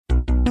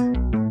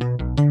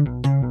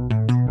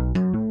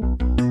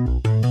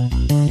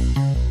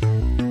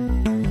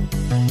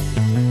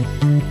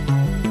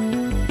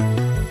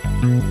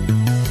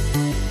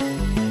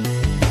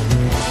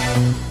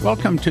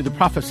Welcome to the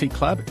Prophecy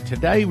Club.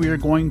 Today we are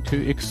going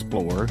to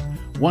explore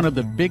one of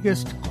the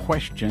biggest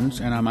questions,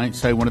 and I might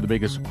say one of the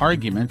biggest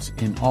arguments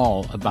in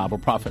all of Bible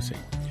prophecy.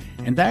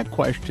 And that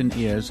question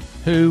is,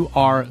 who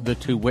are the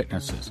two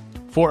witnesses?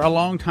 For a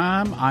long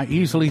time, I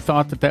easily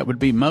thought that would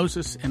be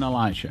Moses and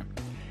Elijah.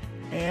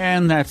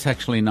 And that's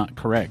actually not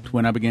correct.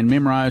 When I began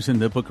memorizing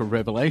the book of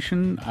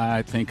Revelation,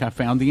 I think I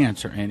found the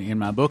answer. And in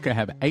my book, I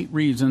have 8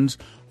 reasons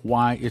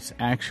why it's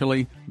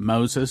actually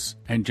Moses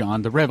and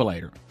John the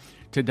Revelator.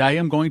 Today,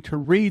 I'm going to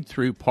read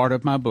through part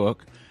of my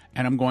book,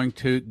 and I'm going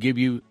to give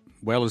you,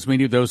 as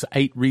many of those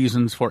 8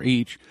 reasons for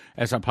each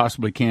as I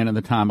possibly can in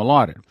the time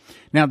allotted.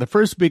 Now, the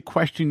first big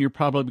question you're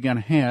probably going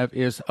to have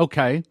is,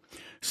 okay,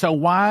 so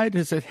why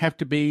does it have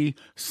to be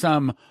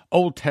some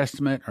Old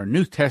Testament or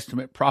New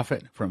Testament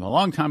prophet from a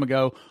long time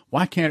ago?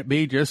 Why can't it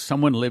be just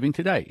someone living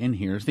today? And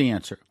here's the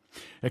answer.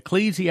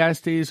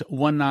 Ecclesiastes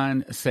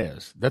 1:9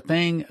 says, "The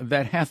thing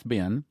that hath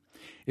been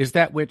is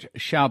that which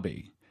shall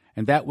be,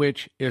 and that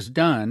which is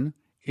done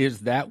is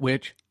that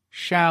which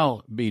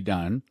shall be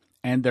done,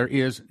 and there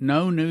is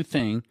no new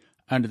thing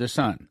under the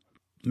sun."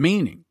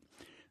 Meaning,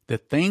 the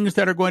things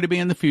that are going to be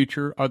in the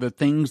future are the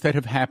things that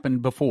have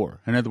happened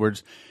before. In other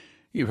words,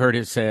 you've heard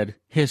it said,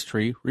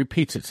 history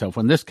repeats itself.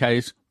 In this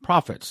case,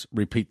 prophets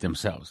repeat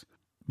themselves.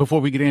 Before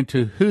we get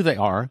into who they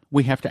are,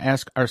 we have to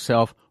ask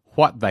ourselves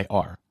what they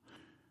are.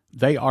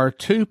 They are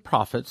 2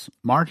 prophets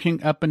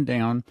marching up and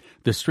down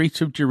the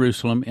streets of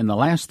Jerusalem in the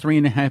last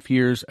 3.5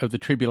 years of the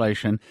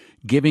tribulation,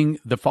 giving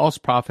the false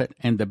prophet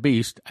and the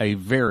beast a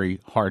very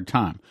hard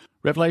time.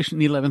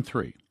 Revelation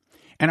 11:3.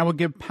 "And I will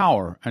give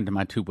power unto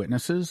my 2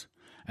 witnesses,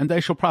 and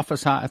they shall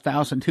prophesy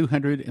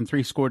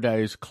 1,260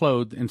 days,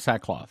 clothed in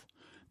sackcloth.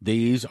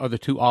 These are the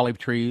 2 olive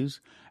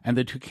trees, and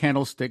the 2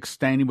 candlesticks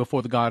standing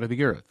before the God of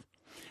the earth.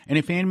 And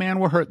if any man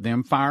will hurt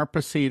them, fire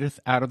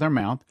proceedeth out of their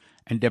mouth,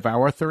 and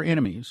devoureth their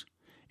enemies.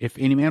 If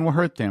any man will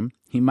hurt them,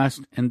 he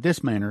must in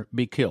this manner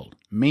be killed."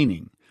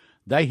 Meaning,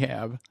 they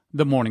have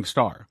the morning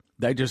star.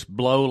 They just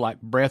blow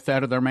like breath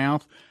out of their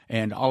mouth,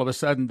 and all of a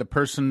sudden the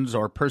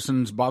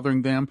persons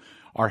bothering them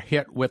are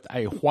hit with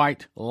a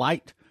white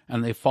light,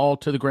 and they fall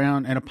to the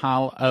ground in a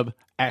pile of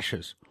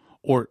ashes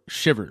or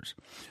shivers.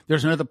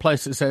 There's another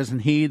place that says,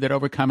 "And he that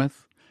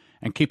overcometh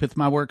and keepeth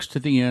my works to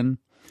the end,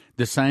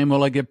 the same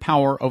will I give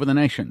power over the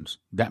nations."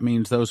 That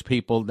means those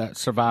people that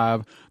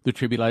survive the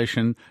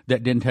tribulation,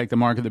 that didn't take the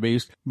mark of the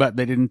beast, but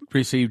they didn't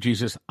receive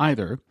Jesus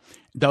either.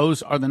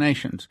 Those are the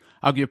nations.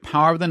 "I'll give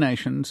power over the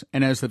nations,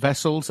 and as the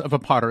vessels of a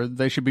potter,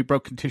 they should be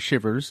broken to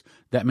shivers."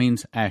 That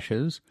means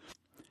ashes.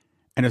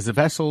 "And as the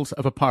vessels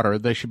of a potter,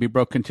 they should be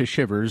broken to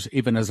shivers,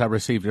 even as I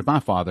received of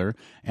my Father,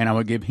 and I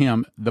will give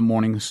him the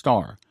morning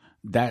star."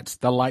 That's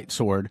the light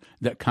sword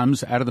that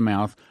comes out of the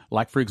mouth,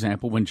 like, for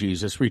example, when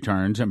Jesus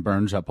returns and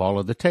burns up all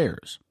of the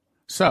tares.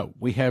 So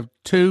we have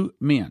 2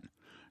 men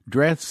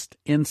dressed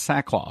in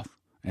sackcloth,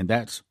 and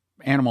that's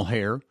animal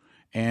hair,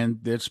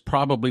 and it's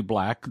probably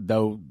black,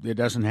 though it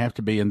doesn't have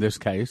to be in this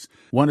case.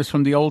 One is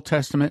from the Old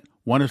Testament,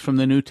 one is from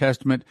the New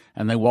Testament,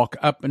 and they walk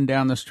up and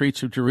down the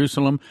streets of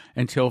Jerusalem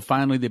until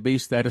finally the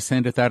beast that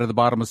ascendeth out of the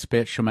bottomless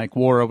pit shall make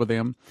war over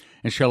them,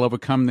 and shall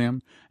overcome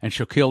them, and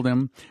shall kill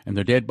them, and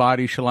their dead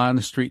bodies shall lie in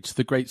the streets of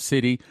the great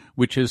city,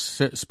 which is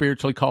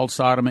spiritually called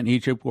Sodom and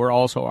Egypt, where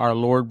also our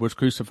Lord was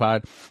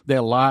crucified.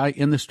 They'll lie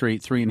in the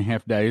street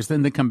 3.5 days,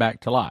 then they come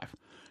back to life.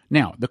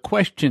 Now, the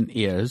question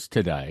is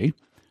today,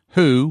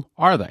 who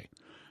are they?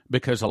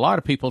 Because a lot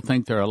of people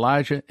think they're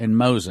Elijah and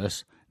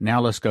Moses.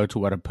 Now let's go to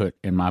what I put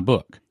in my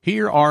book.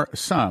 Here are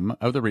some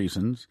of the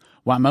reasons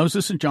why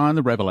Moses and John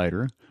the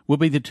Revelator will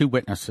be the 2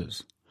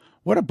 witnesses.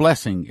 What a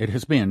blessing it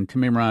has been to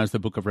memorize the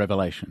book of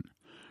Revelation.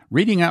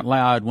 Reading out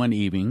loud one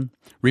evening,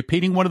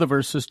 repeating one of the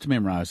verses to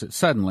memorize it,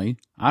 suddenly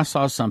I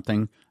saw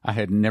something I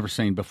had never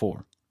seen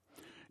before.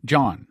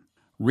 John,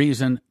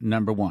 reason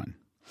number 1.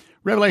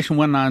 Revelation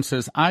 1:9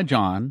 says, "I,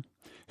 John,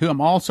 who am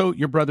also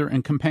your brother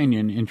and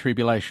companion in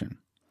tribulation."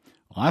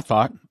 Well, I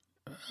thought,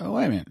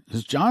 wait a minute,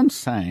 is John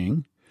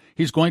saying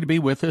he's going to be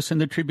with us in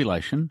the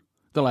tribulation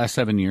the last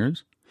 7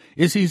 years?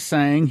 Is he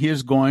saying he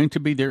is going to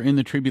be there in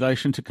the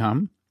tribulation to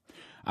come?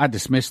 I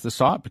dismissed the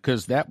thought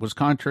because that was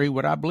contrary to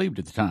what I believed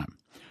at the time.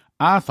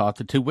 I thought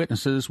the 2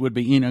 witnesses would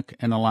be Enoch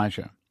and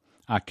Elijah.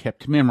 I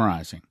kept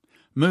memorizing,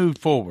 moved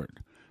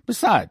forward.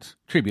 Besides,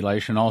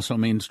 tribulation also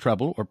means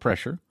trouble or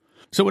pressure,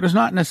 so it is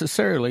not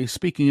necessarily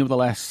speaking of the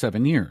last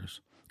 7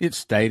 years. It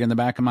stayed in the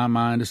back of my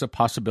mind as a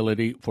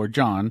possibility for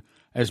John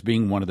as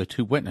being one of the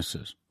 2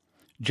 witnesses.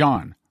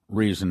 John,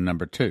 reason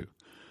number 2.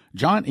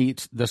 John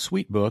eats the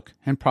sweet book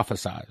and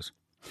prophesies.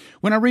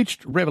 When I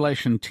reached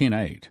Revelation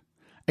 10:8,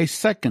 a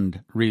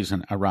second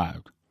reason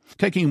arrived.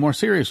 Taking a more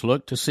serious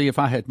look to see if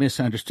I had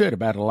misunderstood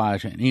about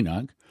Elijah and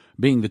Enoch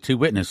being the 2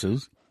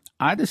 witnesses,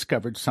 I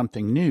discovered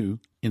something new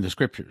in the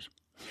Scriptures.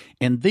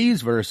 In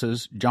these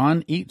verses,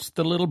 John eats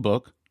the little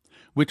book,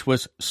 which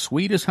was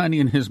sweet as honey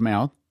in his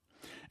mouth,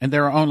 and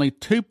there are only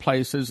 2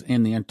 places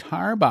in the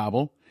entire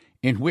Bible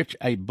in which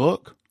a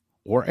book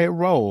or a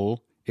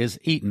roll is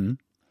eaten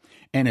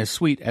and as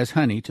sweet as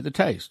honey to the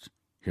taste.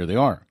 Here they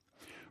are.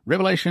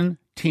 Revelation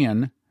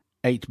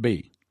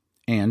 10:8b.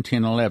 and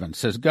 10:11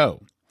 says,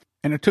 "Go.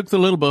 And I took the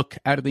little book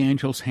out of the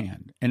angel's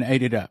hand and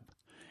ate it up.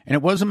 And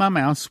it was in my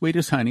mouth sweet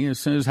as honey. As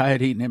soon as I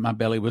had eaten it, my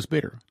belly was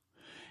bitter.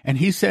 And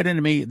he said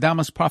unto me, Thou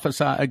must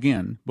prophesy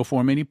again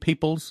before many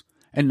peoples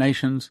and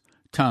nations,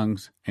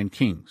 tongues, and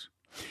kings."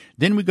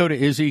 Then we go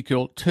to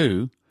Ezekiel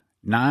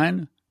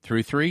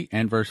 2:9-3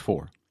 and verse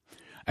 4.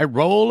 "A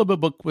roll of a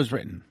book was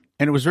written,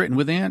 and it was written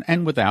within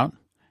and without,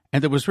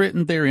 and there was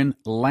written therein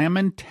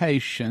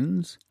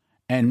lamentations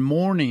and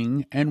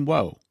mourning and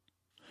woe.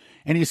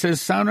 And he says,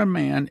 Son of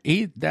man,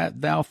 eat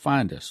that thou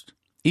findest.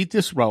 Eat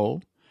this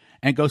roll,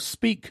 and go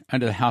speak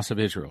unto the house of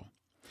Israel.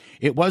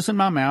 It was in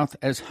my mouth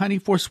as honey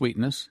for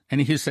sweetness.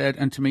 And he said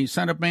unto me,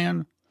 Son of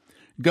man,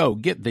 go,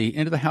 get thee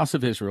into the house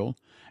of Israel,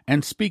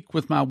 and speak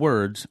with my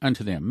words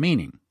unto them."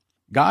 Meaning,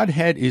 God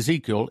had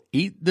Ezekiel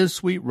eat the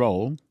sweet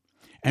roll,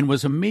 and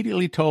was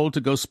immediately told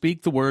to go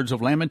speak the words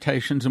of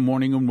lamentations and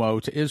mourning and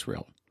woe to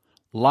Israel.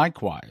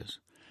 Likewise,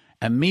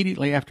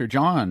 immediately after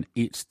John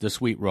eats the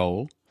sweet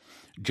roll,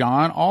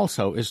 John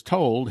also is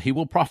told he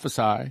will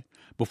prophesy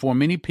before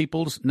many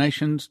peoples,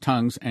 nations,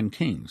 tongues, and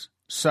kings.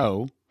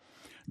 So,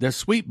 the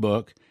sweet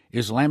book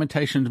is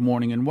lamentations,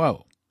 mourning, and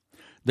woe.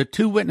 The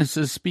two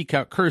witnesses speak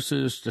out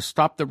curses to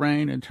stop the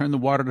rain and turn the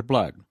water to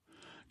blood.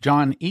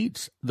 John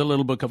eats the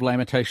little book of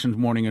lamentations,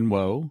 mourning, and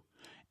woe,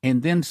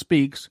 and then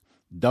speaks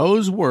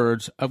those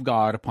words of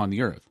God upon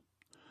the earth.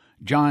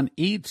 John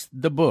eats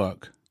the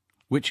book,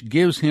 which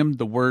gives him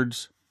the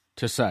words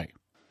to say.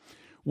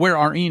 Where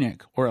are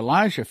Enoch or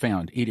Elijah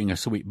found eating a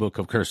sweet book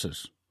of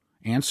curses?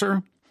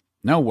 Answer: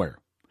 nowhere.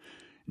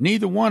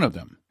 Neither one of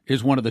them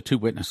is one of the two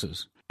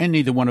witnesses, and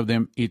neither one of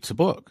them eats a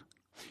book.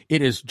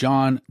 It is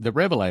John the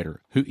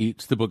Revelator who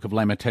eats the book of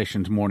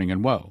lamentations, mourning,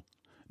 and woe.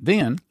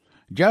 Then,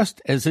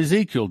 just as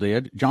Ezekiel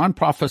did, John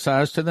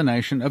prophesies to the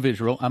nation of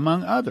Israel,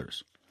 among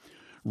others.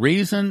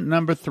 Reason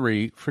number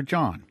 3 for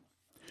John.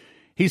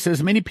 He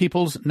says many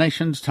peoples,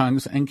 nations,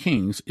 tongues, and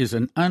kings is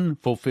an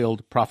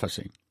unfulfilled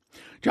prophecy.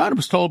 John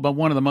was told by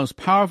one of the most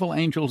powerful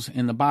angels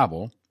in the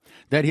Bible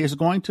that he is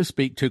going to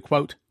speak to,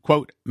 quote,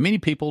 many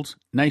peoples,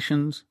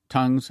 nations,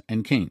 tongues,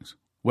 and kings.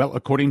 Well,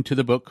 according to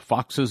the book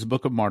Fox's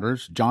Book of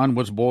Martyrs, John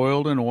was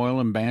boiled in oil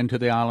and banned to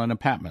the island of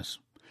Patmos.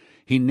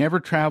 He never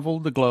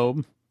traveled the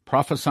globe,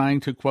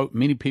 prophesying to, quote,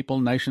 many people,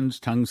 nations,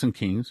 tongues, and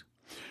kings.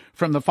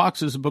 From the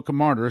Fox's Book of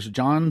Martyrs,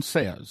 John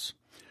says,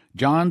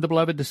 John, the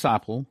beloved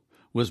disciple,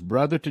 was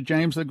brother to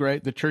James the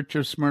Great, the church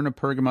of Smyrna,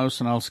 Pergamos,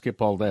 and I'll skip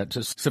all that.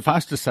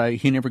 Suffice to say,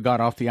 he never got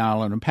off the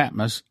island of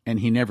Patmos, and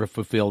he never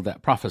fulfilled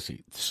that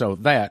prophecy. So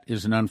that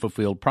is an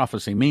unfulfilled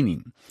prophecy,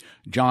 meaning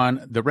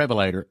John the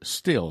Revelator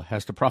still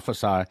has to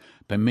prophesy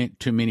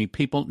to many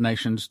people,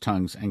 nations,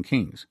 tongues, and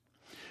kings.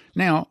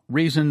 Now,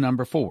 reason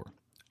number 4,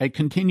 a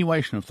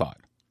continuation of thought.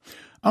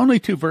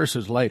 Only 2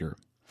 verses later,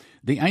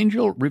 the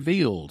angel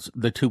reveals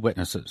the 2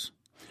 witnesses.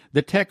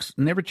 The text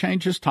never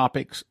changes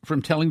topics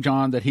from telling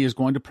John that he is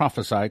going to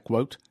prophesy,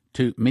 quote,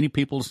 to many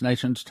peoples,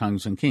 nations,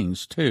 tongues, and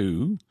kings,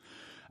 to,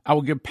 I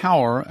will give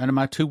power unto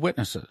my 2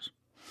 witnesses.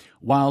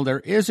 While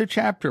there is a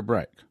chapter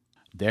break,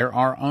 there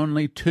are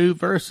only 2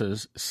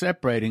 verses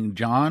separating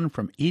John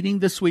from eating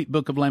the sweet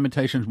book of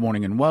lamentations,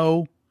 mourning, and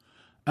woe,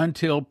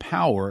 until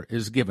power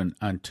is given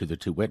unto the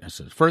 2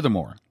 witnesses.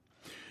 Furthermore,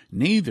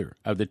 neither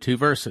of the 2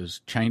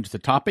 verses change the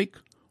topic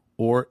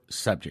or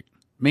subject,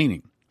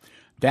 meaning,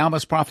 Thou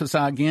must prophesy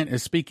again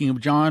is speaking of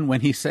John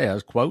when he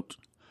says, quote,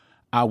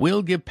 I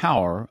will give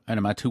power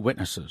unto my 2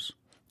 witnesses,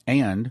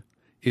 and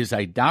is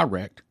a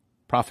direct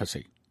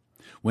prophecy.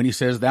 When he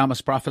says, thou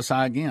must prophesy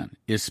again,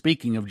 is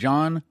speaking of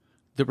John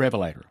the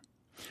Revelator.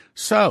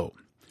 So,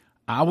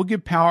 I will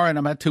give power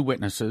unto my 2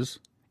 witnesses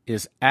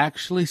is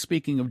actually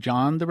speaking of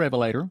John the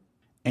Revelator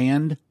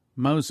and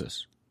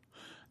Moses.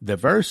 The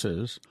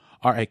verses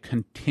are a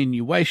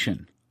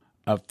continuation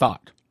of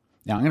thought.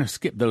 Now, I'm going to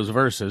skip those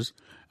verses.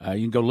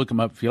 You can go look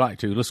them up if you like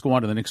to. Let's go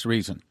on to the next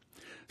reason.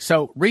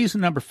 So, reason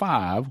number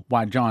 5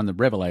 why John the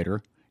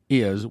Revelator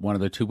is one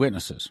of the 2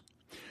 witnesses.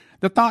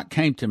 The thought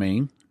came to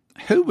me,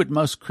 who would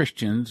most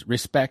Christians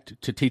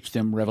respect to teach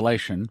them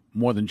Revelation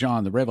more than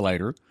John the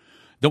Revelator,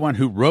 the one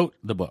who wrote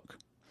the book?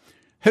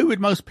 Who would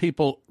most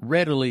people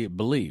readily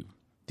believe?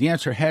 The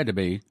answer had to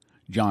be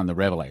John the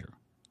Revelator.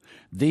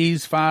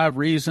 These 5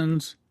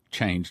 reasons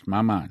changed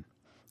my mind.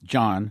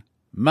 John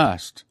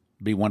must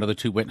be one of the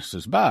 2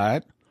 witnesses,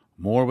 but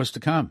more was to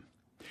come.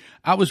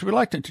 I was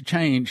reluctant to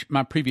change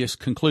my previous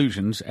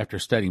conclusions after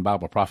studying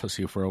Bible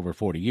prophecy for over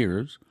 40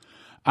 years.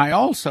 I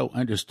also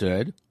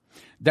understood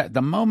that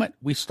the moment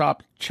we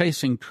stop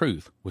chasing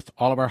truth with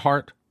all of our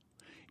heart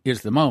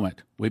is the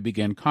moment we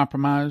begin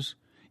compromise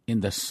in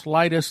the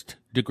slightest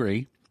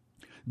degree.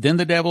 Then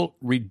the devil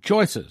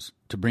rejoices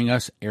to bring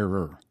us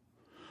error.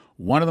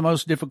 One of the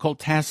most difficult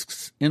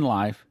tasks in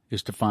life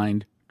is to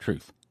find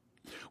truth.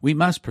 We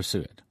must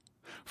pursue it,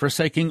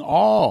 forsaking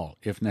all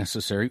if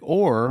necessary,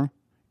 or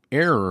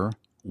error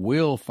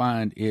will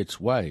find its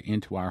way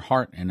into our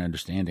heart and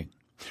understanding.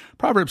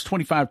 Proverbs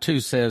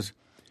 25:2 says,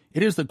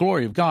 It is the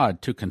glory of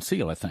God to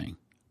conceal a thing,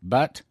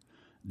 but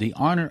the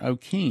honor of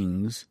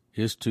kings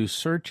is to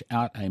search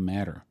out a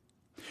matter.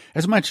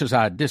 As much as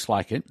I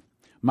dislike it,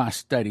 my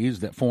studies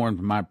that formed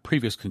my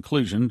previous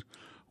conclusions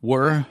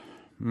were,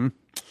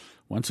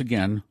 once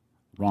again,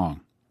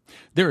 wrong.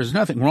 There is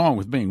nothing wrong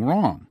with being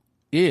wrong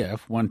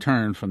if one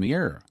turns from the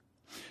error.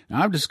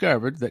 Now, I've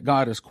discovered that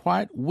God is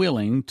quite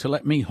willing to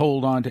let me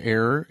hold on to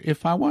error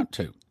if I want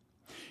to.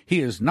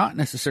 He is not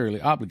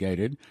necessarily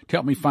obligated to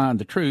help me find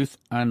the truth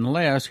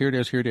unless, here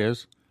it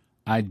is,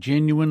 I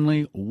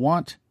genuinely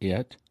want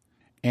it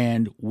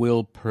and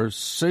will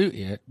pursue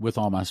it with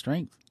all my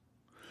strength.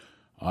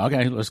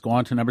 Okay, let's go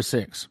on to number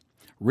 6.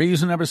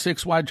 Reason number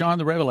 6 why John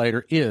the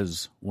Revelator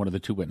is one of the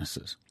two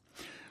witnesses.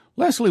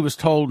 Leslie was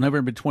told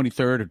November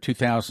 23rd of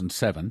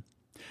 2007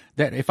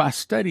 that if I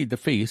studied the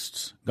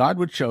feasts, God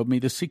would show me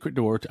the secret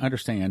door to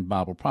understand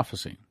Bible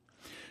prophecy.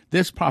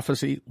 This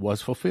prophecy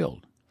was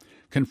fulfilled,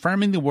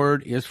 confirming the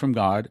word is from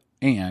God,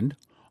 and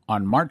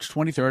on March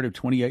 23rd of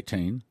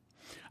 2018,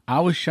 I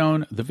was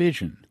shown the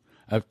vision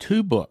of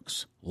 2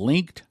 books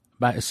linked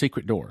by a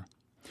secret door.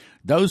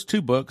 Those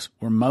 2 books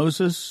were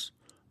Moses'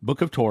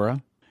 Book of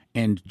Torah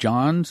and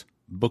John's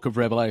Book of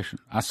Revelation.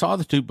 I saw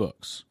the 2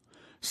 books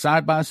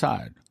side by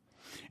side,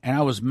 and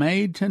I was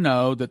made to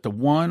know that the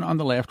one on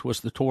the left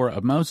was the Torah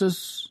of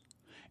Moses,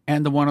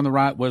 and the one on the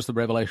right was the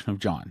Revelation of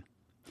John.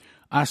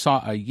 I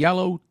saw a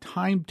yellow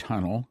time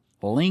tunnel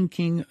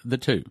linking the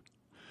 2.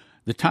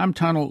 The time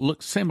tunnel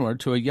looked similar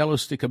to a yellow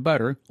stick of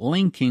butter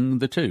linking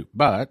the 2,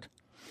 but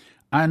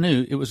I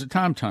knew it was a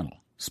time tunnel,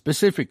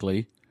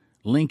 specifically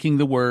linking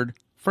the word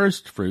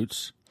first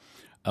fruits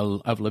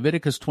of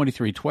Leviticus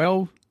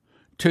 23:12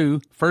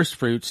 to first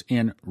fruits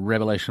in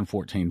Revelation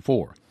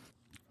 14:4.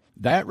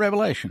 That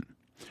revelation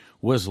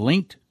was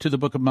linked to the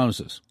book of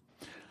Moses.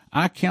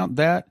 I count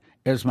that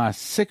as my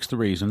 6th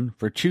reason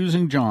for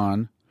choosing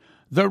John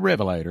the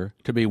Revelator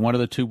to be one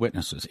of the two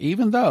witnesses.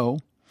 Even though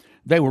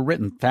they were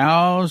written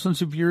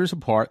thousands of years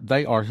apart,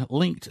 they are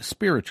linked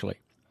spiritually.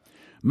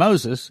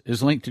 Moses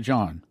is linked to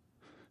John.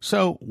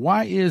 So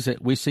why is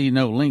it we see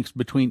no links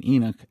between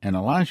Enoch and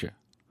Elijah?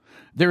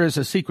 There is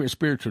a secret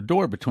spiritual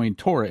door between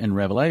Torah and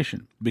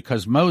Revelation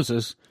because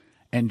Moses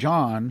and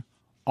John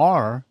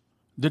are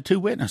the two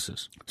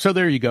witnesses. So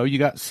there you go. You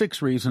got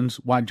 6 reasons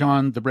why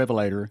John the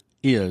Revelator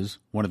is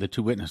one of the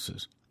two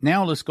witnesses.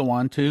 Now let's go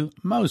on to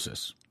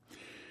Moses.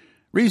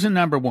 Reason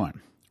number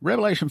 1.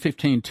 Revelation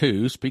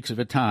 15:2 speaks of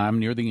a time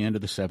near the end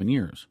of the 7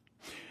 years.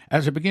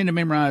 As I began to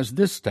memorize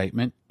this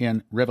statement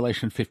in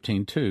Revelation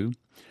 15:2,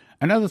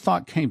 another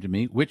thought came to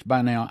me, which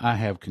by now I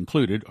have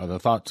concluded are the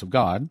thoughts of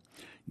God,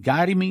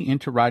 guiding me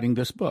into writing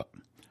this book.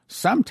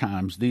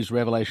 Sometimes these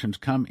revelations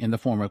come in the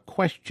form of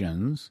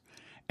questions,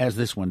 as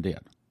this one did.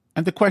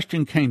 And the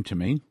question came to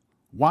me,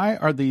 why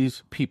are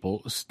these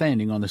people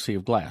standing on the sea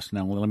of glass?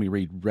 Now let me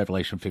read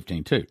Revelation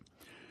 15:2.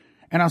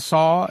 And I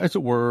saw, as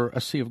it were, a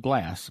sea of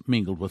glass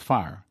mingled with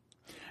fire,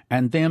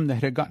 and them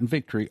that had gotten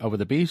victory over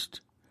the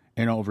beast,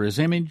 and over his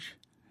image,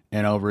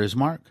 and over his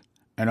mark,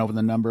 and over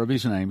the number of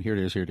his name, here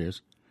it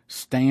is,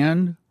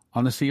 stand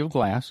on the sea of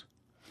glass,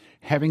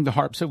 having the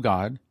harps of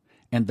God,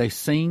 and they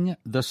sing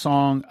the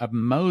song of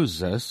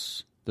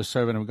Moses, the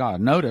servant of God.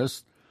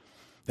 Notice,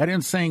 they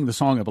didn't sing the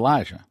song of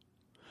Elijah.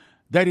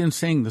 They didn't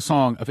sing the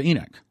song of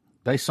Enoch.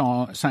 They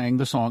sang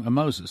the song of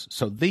Moses.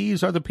 So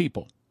these are the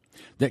people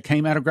that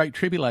came out of great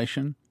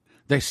tribulation.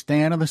 They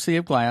stand on the sea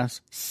of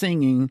glass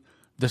singing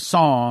the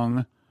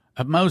song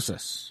of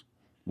Moses.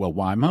 Well,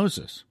 why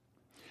Moses?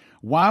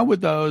 Why would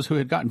those who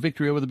had gotten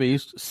victory over the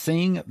beast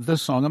sing the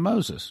song of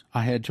Moses?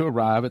 I had to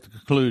arrive at the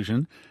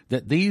conclusion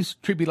that these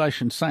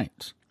tribulation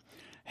saints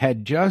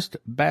had just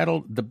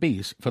battled the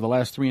beast for the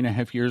last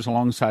 3.5 years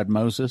alongside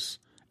Moses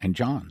and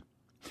John.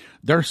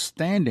 They're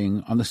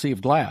standing on the sea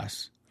of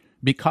glass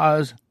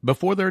because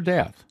before their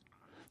death,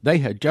 they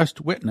had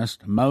just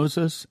witnessed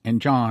Moses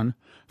and John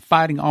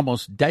fighting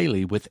almost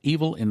daily with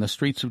evil in the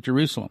streets of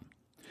Jerusalem.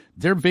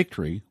 Their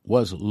victory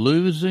was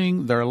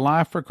losing their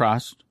life for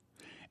Christ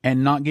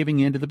and not giving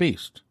in to the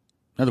beast.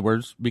 In other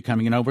words,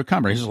 becoming an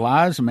overcomer. His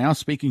lies and mouth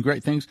speaking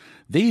great things.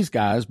 These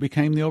guys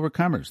became the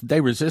overcomers.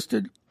 They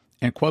resisted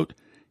and, quote,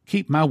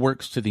 keep my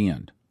works to the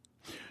end.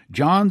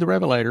 John the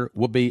Revelator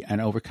will be an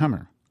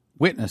overcomer,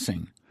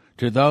 witnessing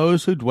to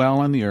those who dwell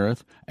on the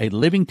earth a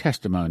living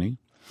testimony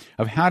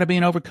of how to be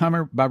an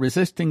overcomer by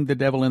resisting the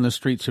devil in the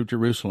streets of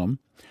Jerusalem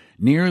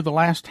near the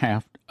last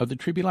half of the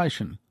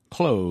tribulation,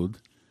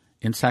 clothed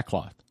in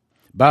sackcloth.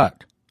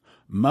 But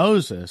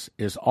Moses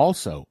is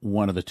also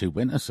one of the two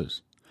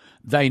witnesses.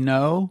 They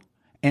know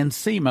and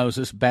see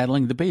Moses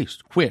battling the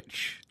beast,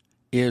 which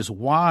is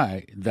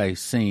why they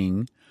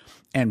sing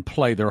and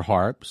play their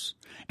harps,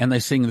 and they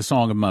sing the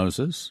song of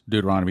Moses,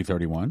 Deuteronomy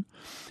 31.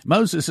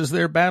 Moses is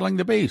there battling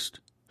the beast.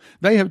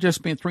 They have just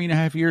spent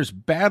 3.5 years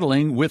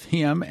battling with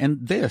him,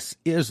 and this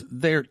is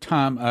their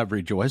time of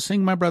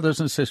rejoicing, my brothers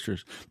and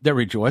sisters. They're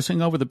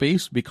rejoicing over the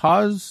beast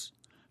because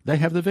they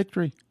have the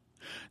victory.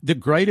 The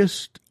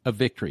greatest of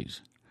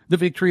victories, the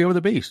victory over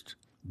the beast.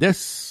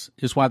 This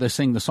is why they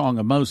sing the song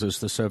of Moses,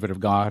 the servant of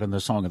God, and the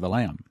song of the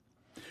Lamb.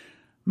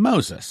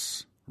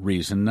 Moses,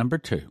 reason number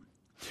 2.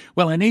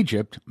 Well, in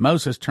Egypt,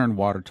 Moses turned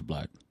water to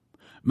blood.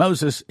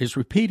 Moses is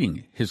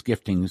repeating his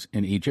giftings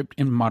in Egypt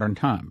in modern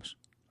times.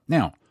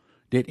 Now,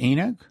 did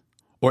Enoch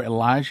or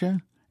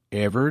Elijah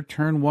ever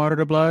turn water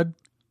to blood?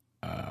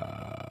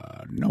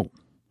 No.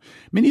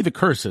 Many of the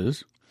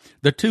curses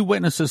the two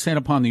witnesses sent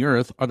upon the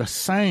earth are the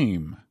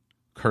same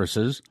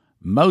curses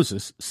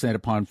Moses sent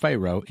upon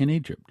Pharaoh in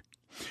Egypt.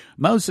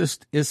 Moses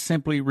is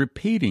simply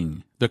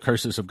repeating the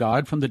curses of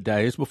God from the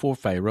days before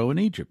Pharaoh in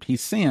Egypt. He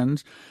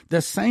sends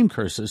the same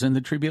curses in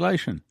the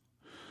tribulation.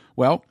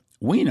 Well,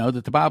 we know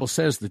that the Bible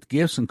says that the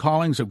gifts and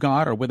callings of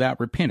God are without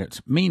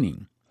repentance,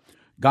 meaning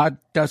God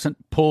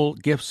doesn't pull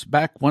gifts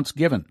back once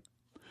given.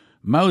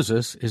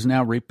 Moses is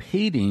now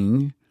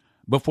repeating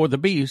before the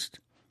beast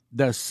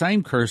the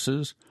same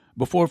curses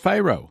before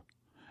Pharaoh,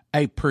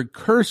 a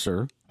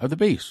precursor of the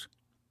beast.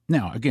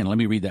 Now, again, let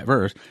me read that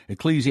verse.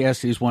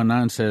 Ecclesiastes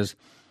 1:9 says,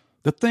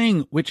 "The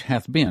thing which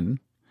hath been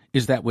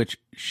is that which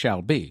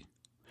shall be,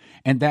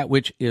 and that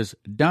which is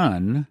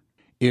done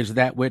is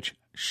that which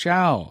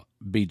shall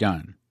be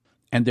done,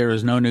 and there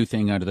is no new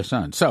thing under the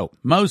sun." So,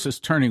 Moses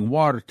turning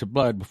water to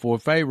blood before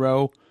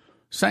Pharaoh,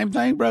 same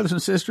thing, brothers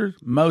and sisters.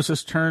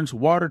 Moses turns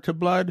water to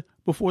blood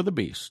before the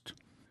beast.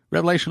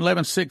 Revelation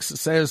 11:6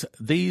 says,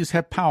 "These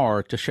have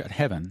power to shut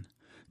heaven,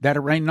 that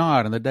it rain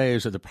not in the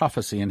days of the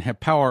prophecy, and have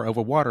power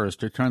over waters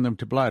to turn them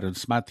to blood, and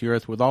smite the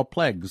earth with all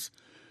plagues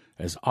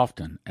as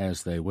often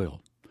as they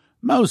will."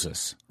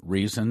 Moses,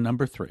 reason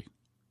number 3.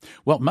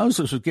 Well,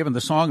 Moses was given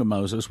the Song of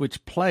Moses,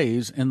 which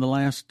plays in the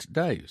last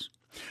days.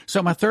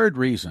 So my third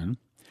reason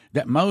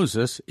that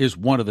Moses is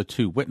one of the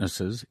two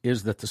witnesses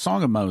is that the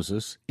Song of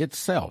Moses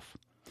itself.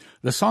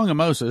 The Song of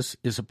Moses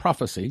is a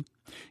prophecy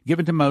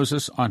given to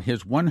Moses on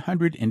his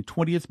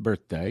 120th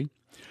birthday,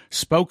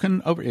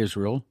 spoken over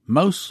Israel,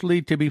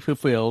 mostly to be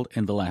fulfilled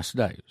in the last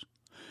days.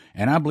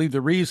 And I believe the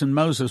reason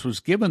Moses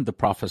was given the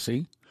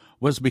prophecy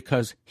was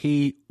because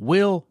he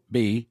will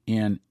be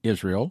in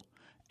Israel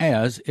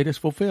as it is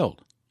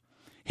fulfilled.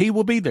 He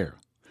will be there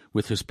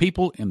with his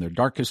people in their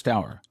darkest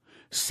hour,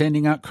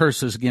 sending out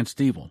curses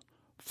against evil.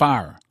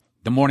 Fire,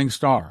 the morning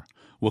star,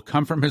 will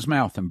come from his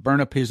mouth and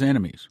burn up his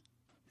enemies.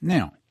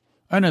 Now,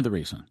 another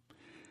reason.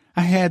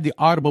 I had the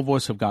audible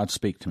voice of God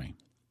speak to me.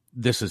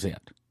 This is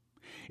it.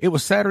 It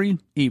was Saturday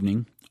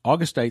evening,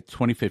 August 8th,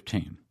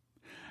 2015.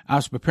 I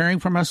was preparing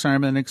for my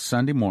sermon the next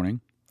Sunday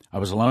morning. I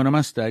was alone in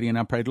my study, and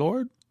I prayed,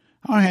 "Lord,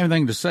 I don't have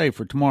anything to say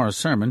for tomorrow's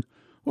sermon.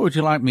 What would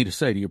you like me to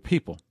say to your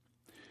people?"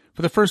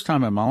 For the first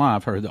time in my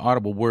life, I heard the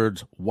audible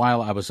words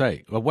while I was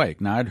awake.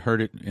 Now, I'd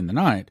heard it in the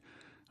night,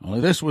 only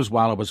this was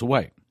while I was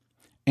awake.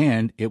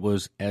 And it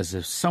was as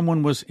if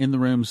someone was in the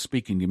room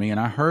speaking to me, and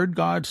I heard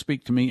God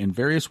speak to me in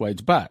various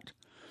ways, but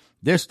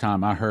this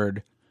time I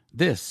heard,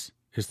 "This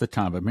is the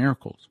time of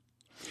miracles."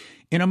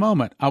 In a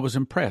moment, I was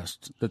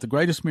impressed that the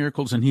greatest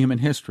miracles in human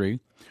history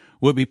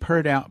will be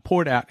poured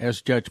out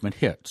as judgment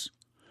hits.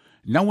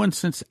 No one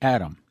since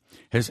Adam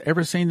has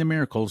ever seen the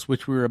miracles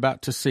which we are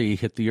about to see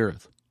hit the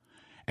earth.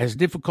 As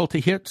difficulty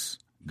hits,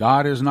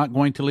 God is not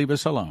going to leave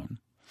us alone.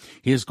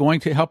 He is going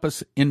to help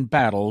us in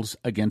battles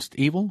against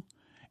evil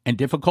and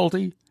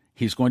difficulty.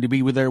 He's going to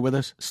be there with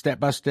us step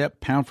by step,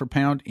 pound for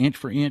pound, inch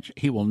for inch.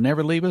 He will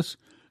never leave us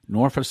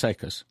nor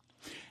forsake us.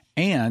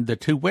 And the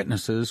two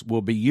witnesses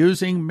will be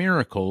using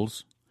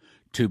miracles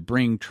to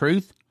bring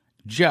truth,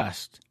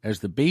 just as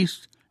the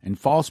beast and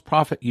false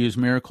prophet use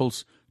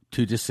miracles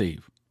to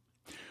deceive.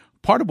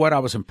 Part of what I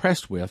was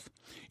impressed with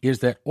is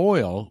that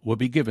oil will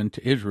be given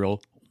to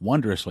Israel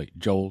wondrously,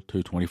 Joel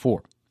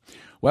 2:24.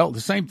 Well,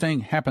 the same thing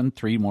happened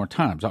 3 more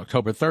times.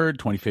 October 3rd,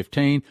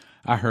 2015,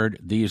 I heard,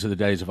 "These are the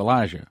days of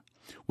Elijah,"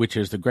 which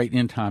is the great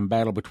end-time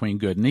battle between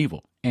good and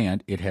evil,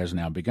 and it has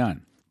now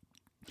begun.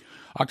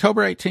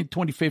 October 18th,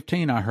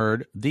 2015, I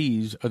heard,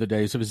 "These are the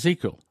days of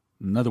Ezekiel."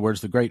 In other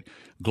words, the great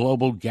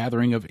global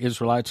gathering of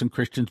Israelites and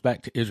Christians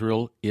back to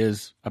Israel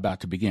is about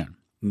to begin.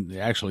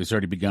 Actually, it's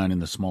already begun in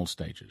the small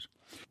stages.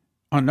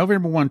 On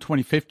November 1,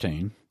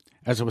 2015,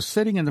 as I was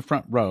sitting in the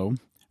front row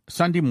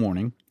Sunday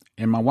morning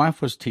and my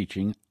wife was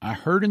teaching, I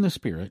heard in the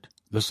Spirit,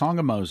 "The Song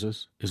of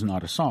Moses is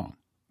not a song."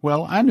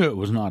 Well, I knew it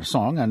was not a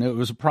song. I knew it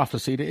was a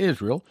prophecy to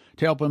Israel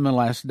to help them in the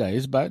last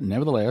days, but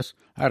nevertheless,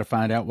 I had to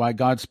find out why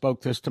God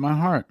spoke this to my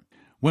heart.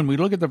 When we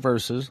look at the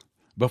verses,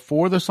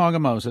 before the Song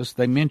of Moses,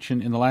 they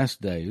mention in the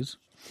last days,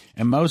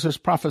 and Moses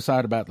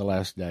prophesied about the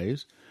last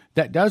days.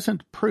 That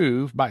doesn't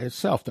prove by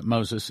itself that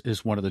Moses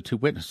is one of the two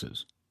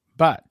witnesses.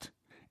 But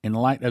in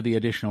light of the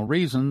additional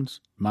reasons,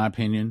 my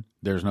opinion,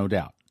 there's no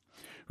doubt.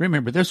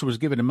 Remember, this was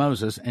given to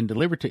Moses and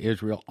delivered to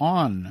Israel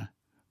on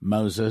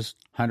Moses'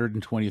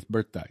 120th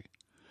birthday,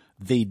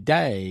 the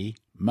day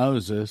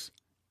Moses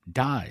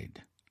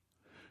died.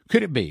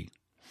 Could it be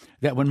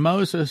that when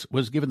Moses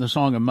was given the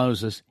Song of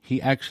Moses,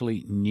 he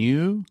actually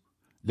knew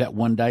that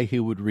one day he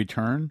would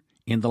return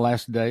in the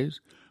last days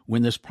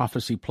when this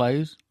prophecy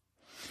plays?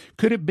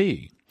 Could it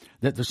be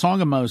that the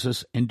Song of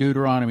Moses in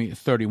Deuteronomy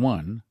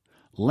 31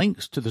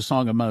 links to the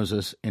Song of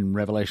Moses in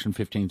Revelation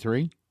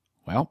 15:3?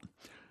 Well,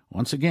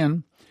 once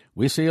again,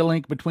 we see a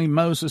link between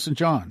Moses and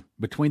John,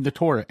 between the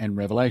Torah and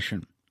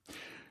Revelation.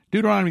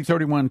 Deuteronomy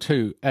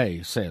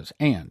 31:2a says,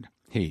 "And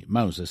he,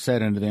 Moses,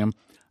 said unto them,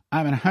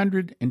 I'm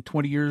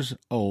 120 years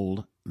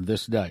old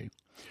this day.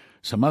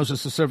 So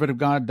Moses, the servant of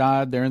God,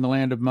 died there in the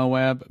land of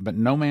Moab, but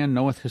no man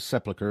knoweth his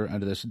sepulchre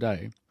unto this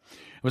day. He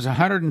was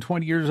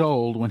 120 years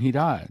old when he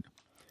died.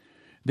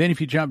 Then if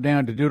you jump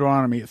down to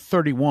Deuteronomy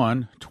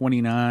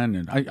 31:29,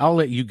 and I'll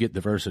let you get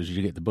the verses as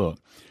you get the book.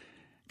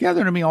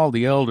 Gather unto me all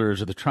the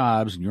elders of the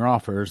tribes and your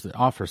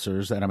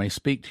officers, that I may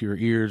speak to your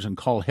ears and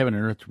call heaven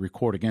and earth to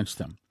record against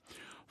them.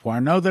 For I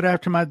know that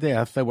after my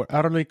death they will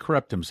utterly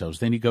corrupt themselves.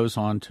 Then he goes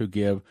on to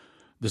give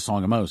the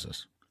Song of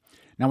Moses.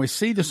 Now we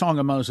see the Song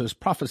of Moses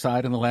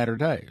prophesied in the latter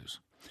days.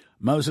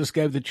 Moses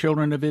gave the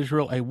children of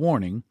Israel a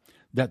warning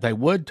that they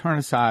would turn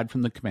aside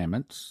from the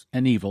commandments,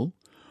 and evil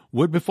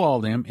would befall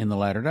them in the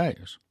latter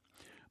days.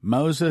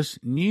 Moses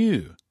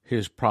knew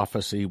his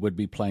prophecy would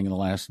be playing in the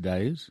last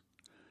days.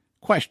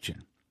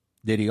 Question: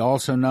 did he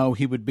also know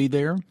he would be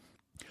there?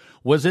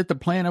 Was it the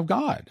plan of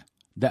God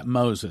that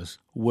Moses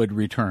would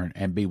return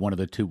and be one of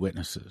the two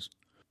witnesses?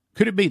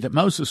 Could it be that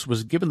Moses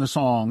was given the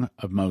Song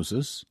of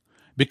Moses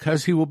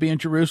because he will be in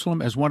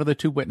Jerusalem as one of the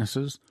two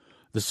witnesses?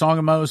 The Song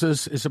of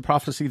Moses is a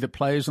prophecy that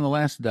plays in the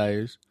last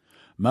days.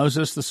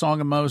 Moses, the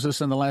Song of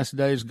Moses in the last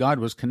days, God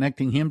was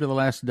connecting him to the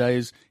last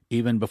days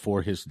even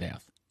before his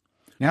death.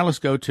 Now let's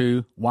go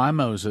to why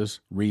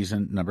Moses,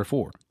 reason number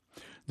 4.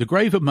 The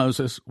grave of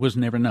Moses was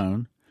never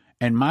known,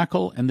 and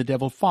Michael and the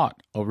devil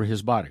fought over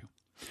his body.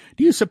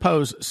 Do you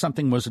suppose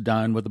something was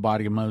done with the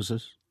body of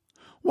Moses?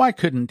 Why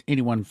couldn't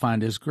anyone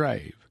find his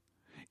grave?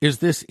 Is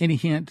this any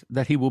hint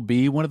that he will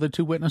be one of the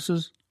two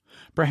witnesses?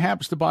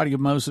 Perhaps the body of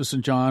Moses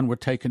and John were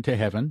taken to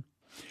heaven,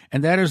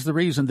 and that is the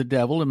reason the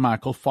devil and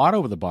Michael fought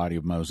over the body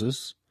of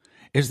Moses.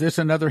 Is this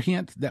another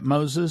hint that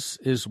Moses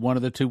is one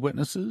of the two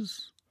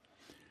witnesses?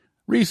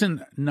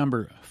 Reason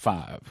number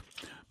 5.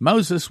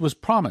 Moses was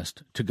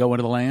promised to go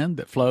into the land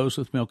that flows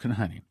with milk and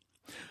honey.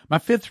 My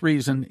 5th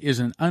reason is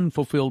an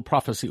unfulfilled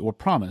prophecy or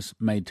promise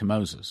made to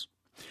Moses.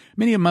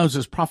 Many of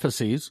Moses'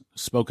 prophecies,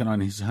 spoken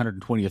on his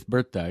 120th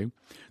birthday,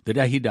 the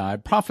day he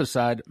died,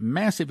 prophesied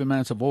massive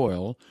amounts of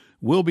oil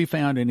will be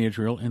found in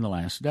Israel in the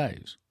last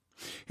days.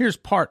 Here's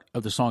part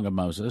of the Song of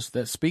Moses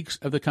that speaks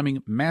of the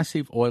coming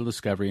massive oil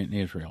discovery in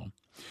Israel.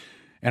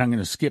 And I'm going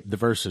to skip the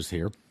verses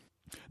here.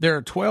 There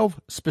are 12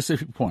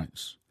 specific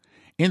points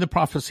in the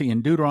prophecy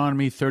in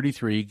Deuteronomy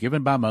 33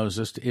 given by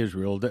Moses to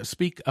Israel that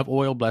speak of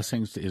oil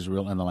blessings to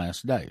Israel in the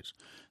last days.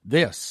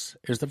 This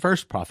is the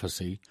first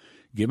prophecy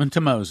given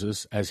to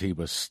Moses as he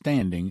was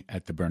standing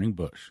at the burning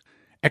bush.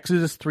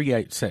 Exodus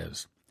 3:8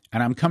 says,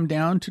 "And I'm come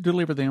down to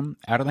deliver them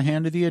out of the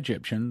hand of the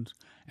Egyptians,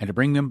 and to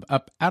bring them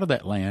up out of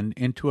that land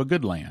into a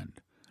good land,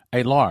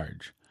 a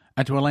large,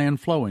 unto a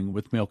land flowing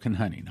with milk and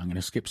honey." Now, I'm going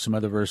to skip some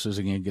other verses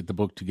again, get the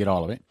book to get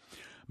all of it.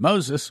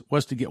 Moses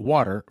was to get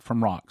water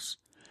from rocks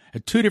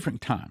at 2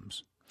 different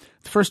times.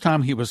 The first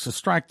time he was to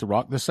strike the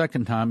rock. The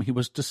second time he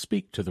was to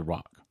speak to the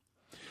rock.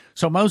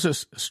 So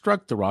Moses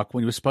struck the rock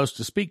when he was supposed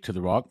to speak to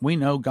the rock. We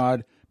know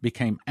God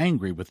became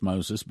angry with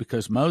Moses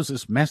because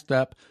Moses messed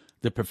up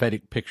the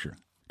prophetic picture.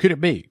 Could it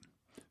be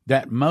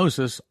that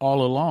Moses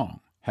all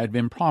along had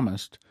been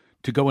promised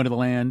to go into the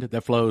land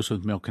that flows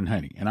with milk and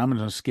honey? And I'm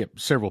going to skip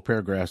several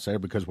paragraphs there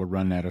because we're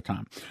running out of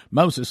time.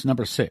 Moses,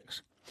 number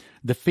 6.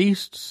 The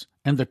feasts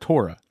and the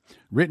Torah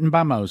written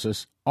by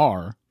Moses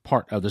are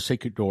part of the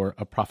secret door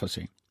of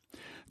prophecy.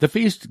 The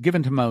feasts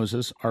given to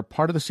Moses are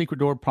part of the secret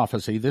door of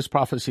prophecy. This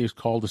prophecy is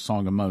called the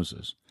Song of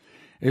Moses.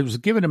 It was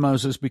given to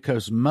Moses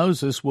because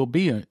Moses will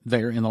be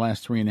there in the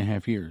last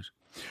 3.5 years.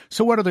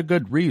 So what other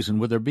good reason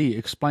would there be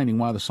explaining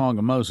why the Song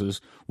of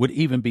Moses would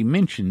even be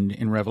mentioned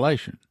in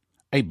Revelation,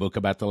 a book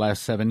about the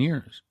last 7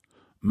 years?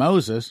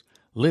 Moses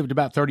lived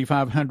about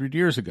 3,500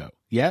 years ago.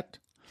 Yet,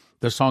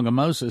 the Song of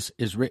Moses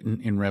is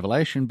written in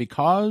Revelation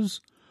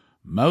because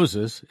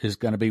Moses is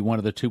going to be one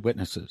of the two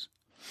witnesses.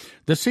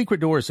 The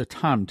secret door is a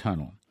time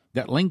tunnel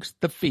that links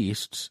the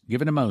feasts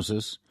given to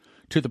Moses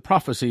to the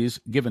prophecies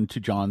given to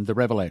John the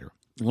Revelator,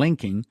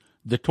 linking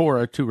the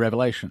Torah to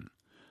Revelation,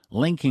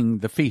 linking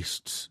the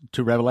feasts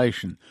to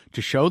Revelation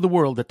to show the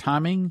world the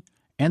timing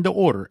and the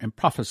order and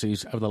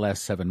prophecies of the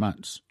last 7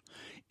 months.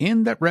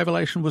 In that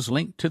Revelation was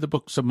linked to the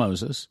books of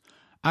Moses,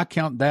 I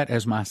count that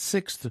as my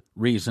 6th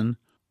reason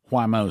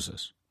why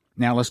Moses.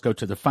 Now let's go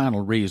to the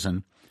final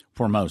reason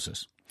for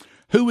Moses.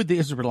 Who would the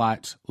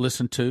Israelites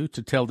listen to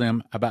tell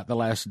them about the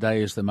last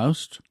days the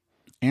most?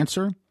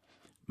 Answer: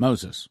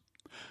 Moses.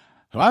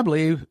 So I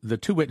believe the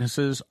two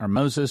witnesses are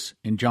Moses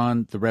and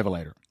John the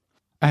Revelator.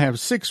 I have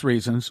 6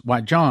 reasons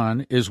why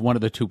John is one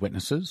of the two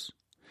witnesses,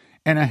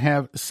 and I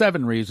have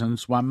 7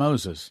 reasons why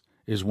Moses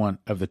is one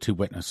of the two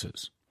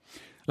witnesses.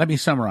 Let me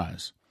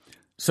summarize.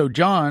 So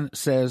John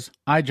says,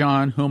 "I,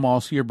 John, whom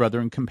also your brother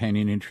and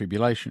companion in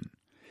tribulation."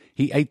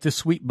 He ate the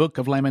sweet book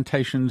of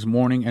Lamentations,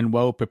 mourning and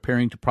woe,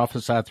 preparing to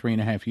prophesy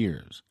 3.5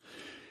 years.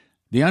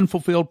 The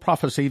unfulfilled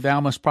prophecy,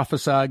 "Thou must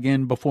prophesy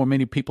again before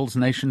many peoples,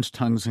 nations,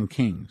 tongues, and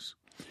kings."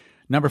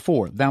 Number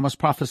 4, "Thou must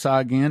prophesy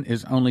again"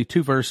 is only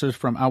 2 verses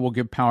from "I will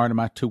give power to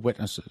my two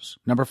witnesses."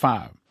 Number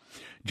 5,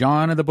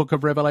 John in the book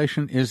of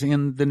Revelation is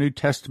in the New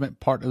Testament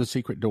part of the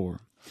secret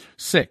door.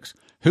 6,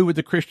 Who would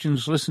the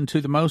Christians listen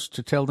to the most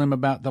to tell them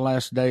about the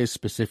last days,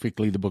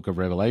 specifically the book of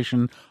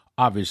Revelation?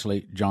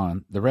 Obviously,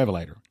 John the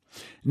Revelator.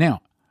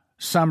 Now,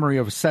 summary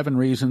of 7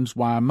 reasons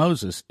why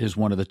Moses is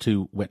one of the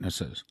 2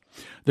 witnesses.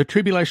 The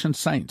tribulation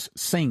saints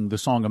sing the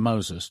song of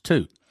Moses,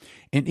 too.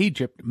 In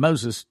Egypt,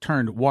 Moses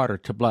turned water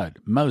to blood.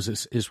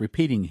 Moses is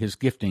repeating his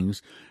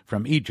giftings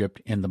from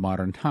Egypt in the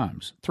modern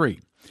times. 3.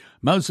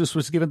 Moses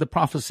was given the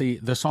prophecy,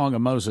 the Song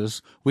of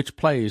Moses, which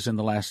plays in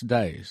the last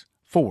days.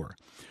 4.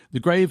 The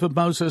grave of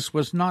Moses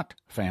was not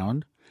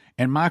found,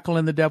 and Michael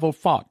and the devil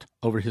fought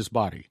over his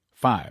body.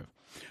 5.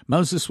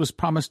 Moses was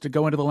promised to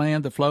go into the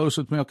land that flows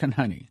with milk and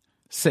honey.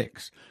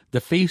 6. The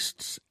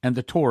feasts and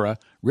the Torah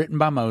written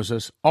by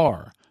Moses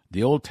are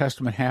the Old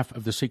Testament half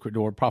of the secret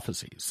door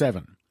prophecy.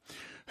 7.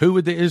 Who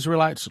would the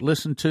Israelites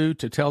listen to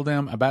tell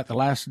them about the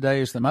last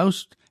days the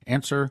most?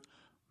 Answer,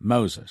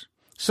 Moses.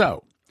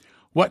 So,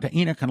 what do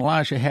Enoch and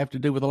Elijah have to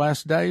do with the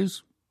last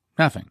days?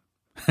 Nothing.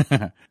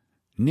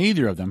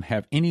 Neither of them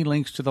have any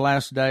links to the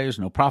last days,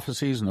 no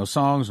prophecies, no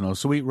songs, no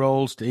sweet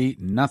rolls to eat,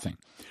 nothing.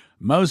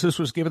 Moses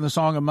was given the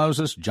Song of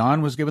Moses.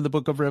 John was given the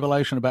book of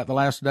Revelation about the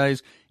last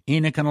days.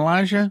 Enoch and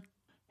Elijah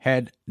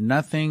had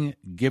nothing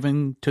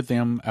given to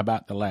them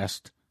about the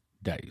last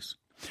days.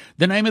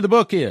 The name of the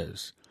book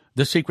is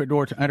The Secret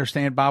Door to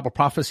Understand Bible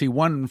Prophecy.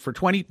 1 for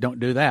 $20. Don't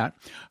do that.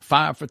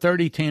 5 for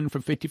 $30, 10 for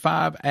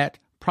 $55 at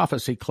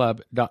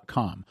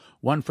prophecyclub.com.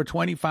 1 for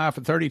 $20, 5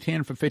 for $30,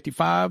 10 for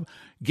 $55.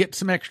 Get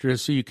some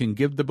extras so you can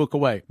give the book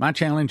away. My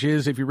challenge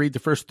is if you read the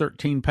first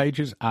 13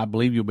 pages, I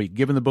believe you'll be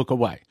giving the book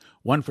away.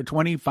 1 for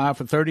 $20, 5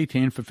 for $30,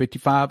 10 for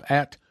 $55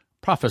 at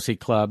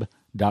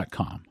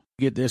prophecyclub.com.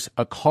 Get this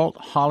Occult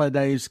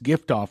Holidays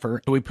gift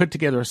offer. We put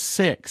together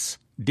 6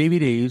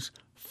 DVDs,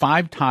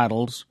 5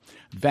 titles,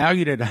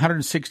 valued at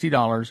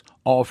 $160,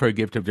 all for a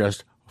gift of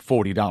just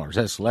 $40.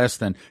 That's less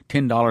than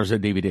 $10 a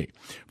DVD.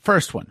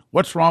 First one,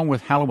 What's Wrong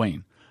with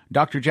Halloween?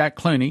 Dr. Jack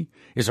Clooney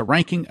is a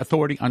ranking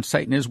authority on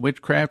Satanism,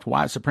 witchcraft,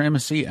 white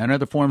supremacy, and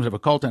other forms of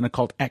occult and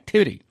occult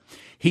activity.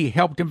 He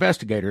helped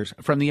investigators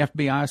from the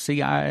FBI,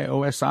 CIA,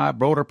 OSI,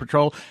 Border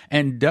Patrol,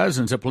 and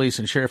dozens of police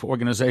and sheriff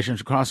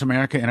organizations across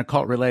America in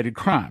occult-related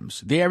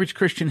crimes. The average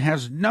Christian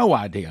has no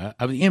idea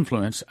of the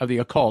influence of the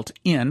occult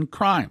in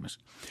crimes.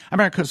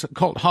 America's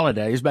Occult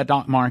Holidays by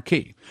Doc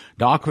Marquis.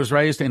 Doc was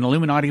raised in an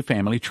Illuminati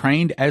family,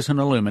 trained as an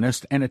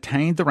Illuminist, and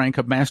attained the rank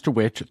of Master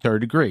Witch,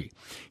 3rd degree.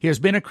 He has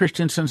been a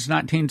Christian since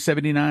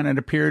 1979 and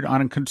appeared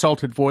on and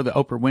consulted for The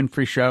Oprah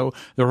Winfrey Show,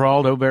 The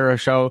Geraldo Vera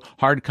Show,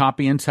 Hard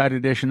Copy, Inside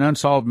Edition,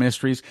 Unsolved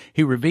Mysteries.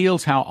 He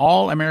reveals how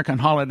all American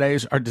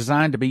holidays are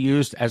designed to be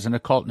used as an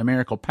occult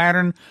numerical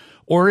pattern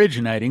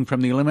originating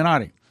from the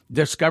Illuminati.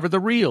 Discover the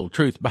real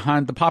truth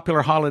behind the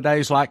popular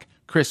holidays like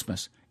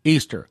Christmas,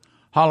 Easter,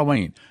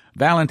 Halloween,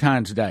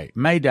 Valentine's Day,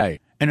 May Day,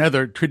 and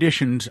other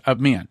traditions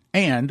of men,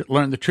 and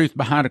learn the truth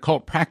behind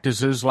occult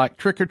practices like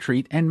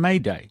trick-or-treat and May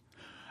Day.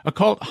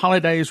 Occult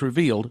Holidays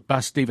Revealed by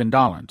Stephen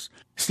Dollins.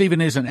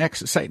 Stephen is an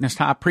ex-Satanist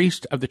high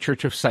priest of the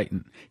Church of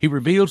Satan. He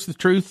reveals the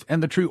truth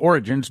and the true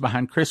origins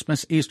behind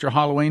Christmas, Easter,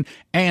 Halloween,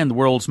 and the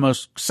world's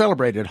most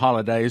celebrated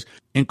holidays,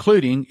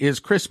 including is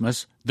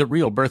Christmas, the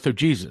real birth of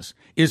Jesus?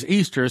 Is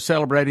Easter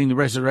celebrating the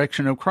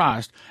resurrection of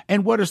Christ?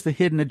 And what is the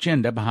hidden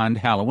agenda behind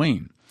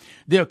Halloween?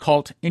 The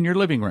Occult in Your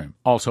Living Room,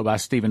 also by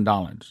Stephen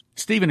Dollins.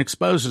 Stephen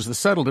exposes the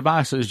subtle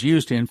devices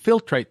used to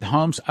infiltrate the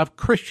homes of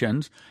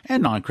Christians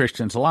and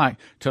non-Christians alike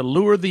to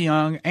lure the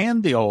young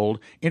and the old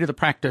into the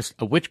practice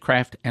of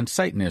witchcraft and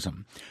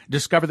Satanism.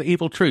 Discover the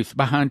evil truth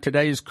behind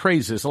today's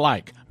crazes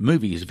like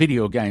movies,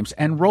 video games,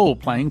 and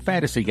role-playing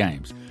fantasy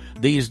games.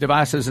 These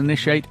devices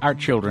initiate our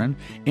children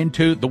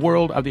into the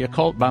world of the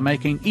occult by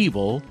making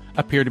evil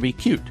appear to be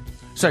cute,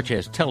 such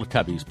as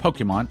Teletubbies,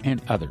 Pokemon,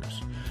 and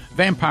others.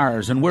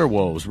 Vampires and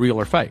Werewolves, Real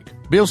or Fake.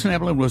 Bill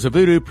Schneebelen was a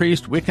voodoo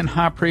priest, Wiccan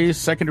high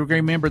priest, 2nd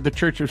degree member of the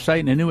Church of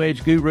Satan, a New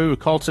Age guru,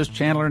 occultist,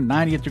 channeler,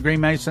 90th degree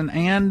Mason,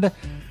 and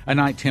a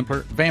Knight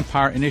Templar,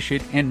 vampire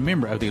initiate, and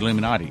member of the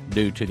Illuminati.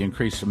 Due to the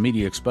increase of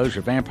media exposure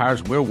of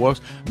vampires and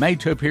werewolves made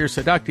to appear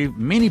seductive,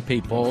 many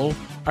people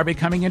are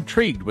becoming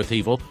intrigued with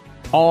evil.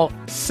 All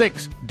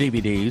 6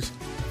 DVDs,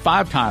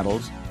 5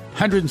 titles,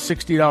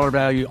 $160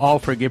 value, all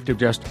for a gift of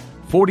just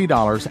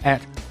 $40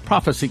 at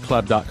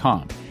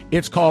prophecyclub.com.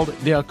 It's called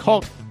the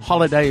Occult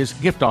Holidays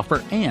Gift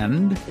Offer,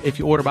 and if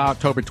you order by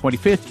October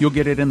 25th, you'll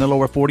get it in the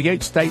lower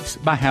 48 states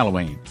by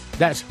Halloween.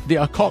 That's the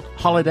Occult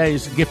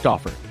Holidays Gift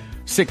Offer.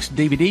 6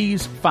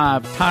 DVDs,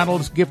 5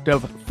 titles, gift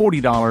of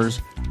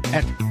 $40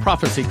 at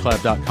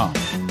prophecyclub.com.